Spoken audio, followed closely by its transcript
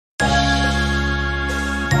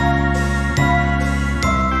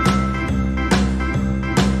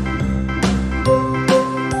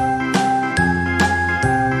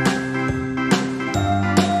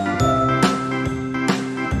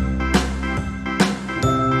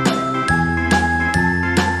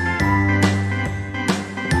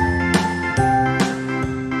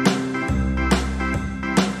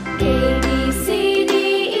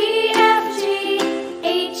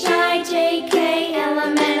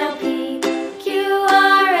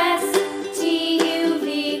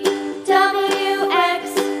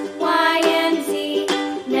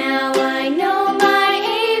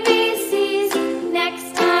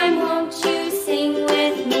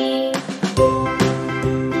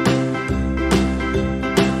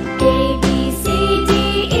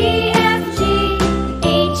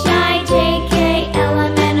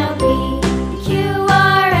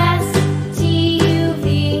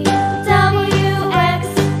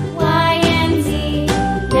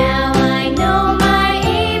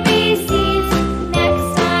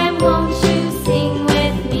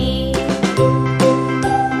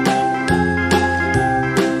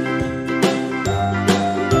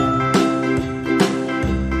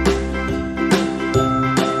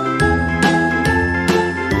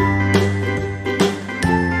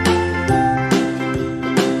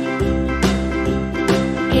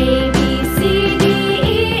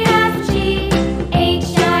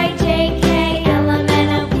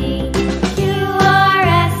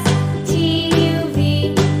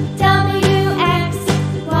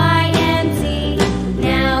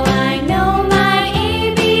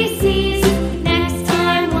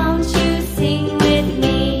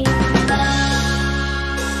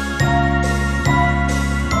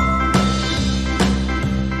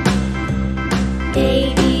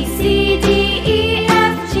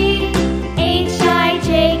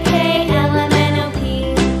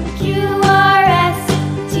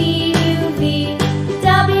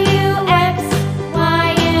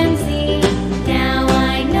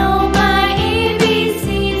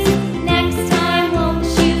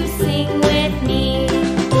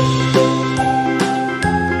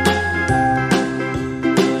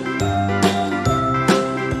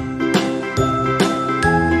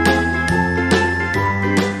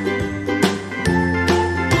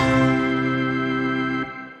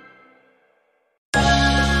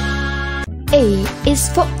A is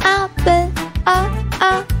for apple, apple.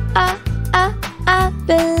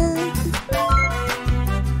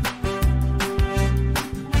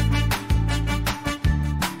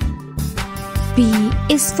 B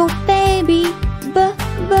is for baby,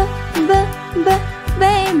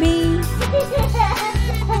 baby.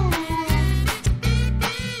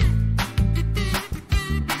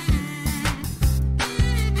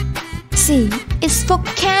 C is for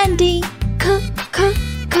candy,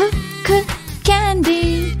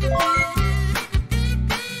 candy.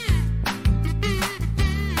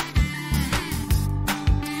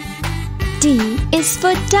 D is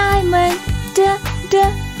for diamond,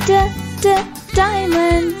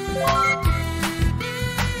 diamond.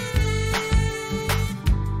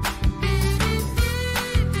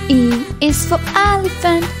 E is for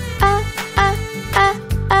elephant,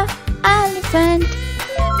 elephant.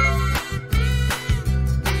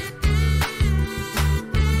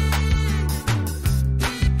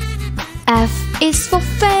 F is for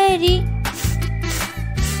fairy,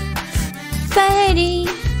 fairy.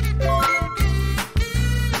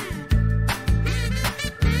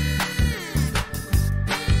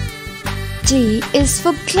 G is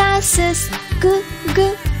for glasses,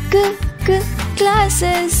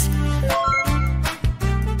 glasses.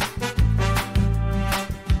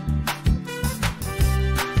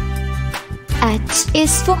 H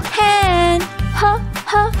is for hand,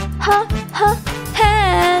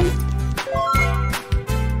 hand.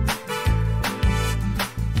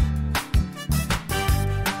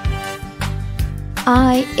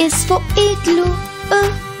 I is for igloo,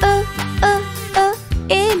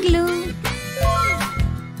 igloo.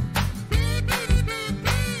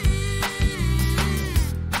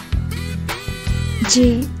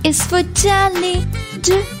 J is for jelly,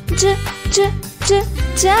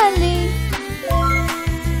 jelly.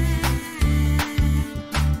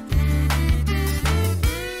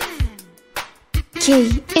 K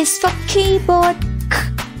is for keyboard,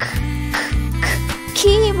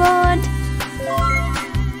 keyboard.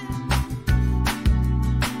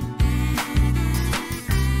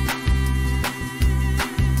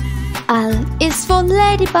 L is for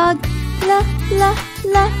ladybug,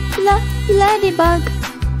 ladybug.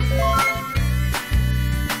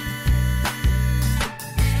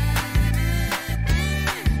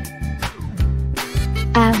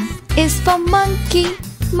 M is for monkey,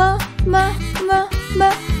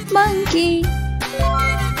 monkey.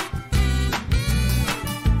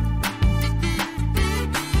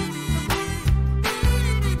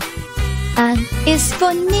 N is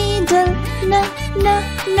for needle,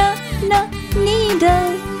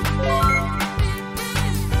 needle.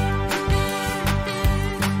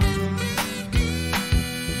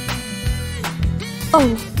 O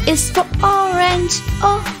is for orange,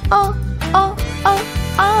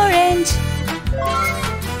 orange.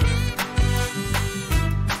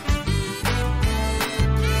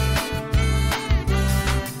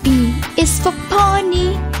 P is for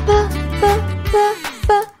pony,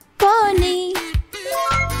 pony.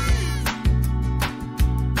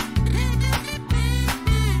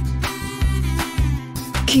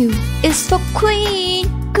 Q is for queen,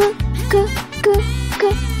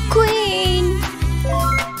 queen.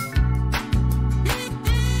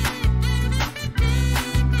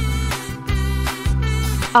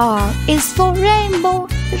 R is for rainbow,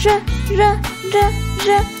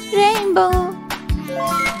 rainbow.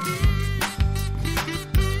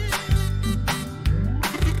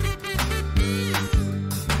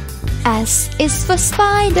 S is for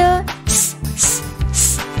spider,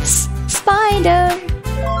 spider.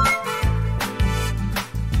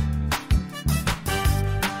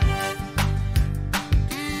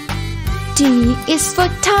 T is for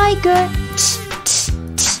tiger,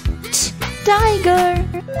 tiger.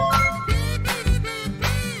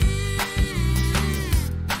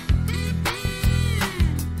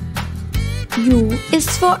 U is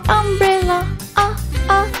for umbrella,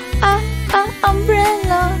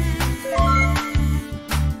 umbrella.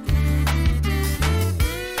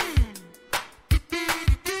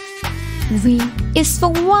 V is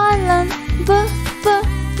for violin,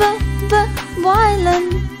 violin.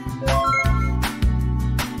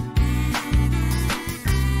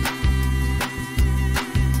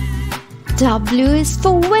 W is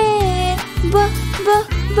for whale,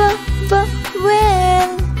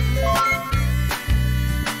 whale.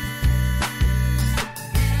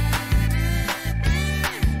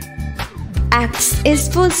 X is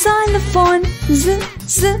for xylophone,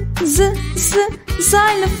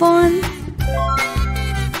 xylophone.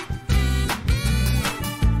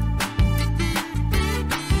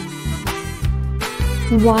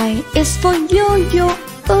 Y is for yo-yo,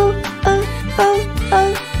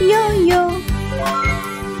 O, yo-yo.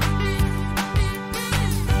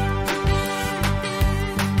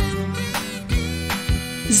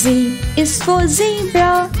 Z is for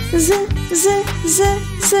zebra. Z, z, z,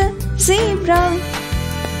 z, zebra.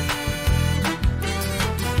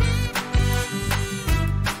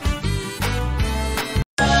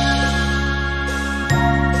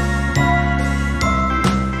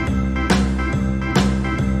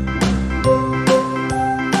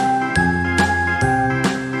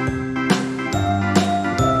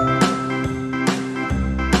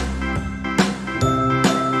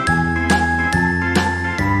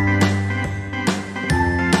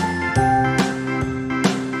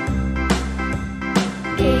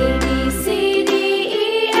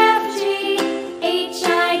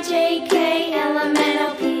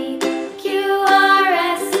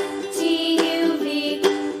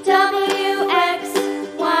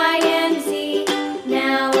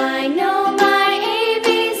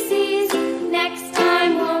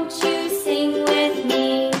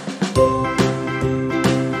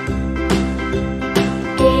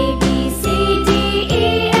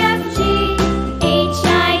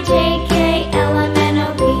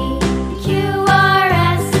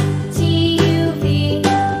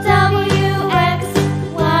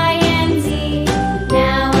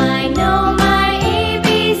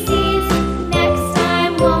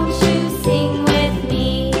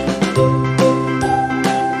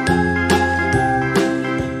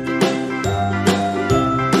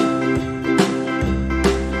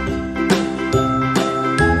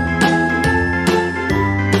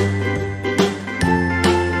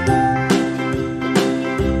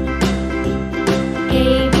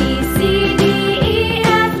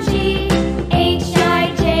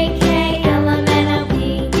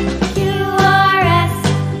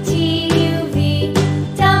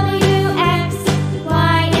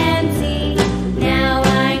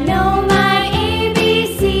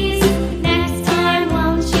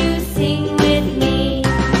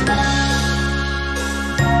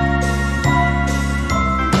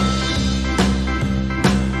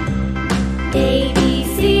 A, B,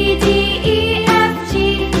 C.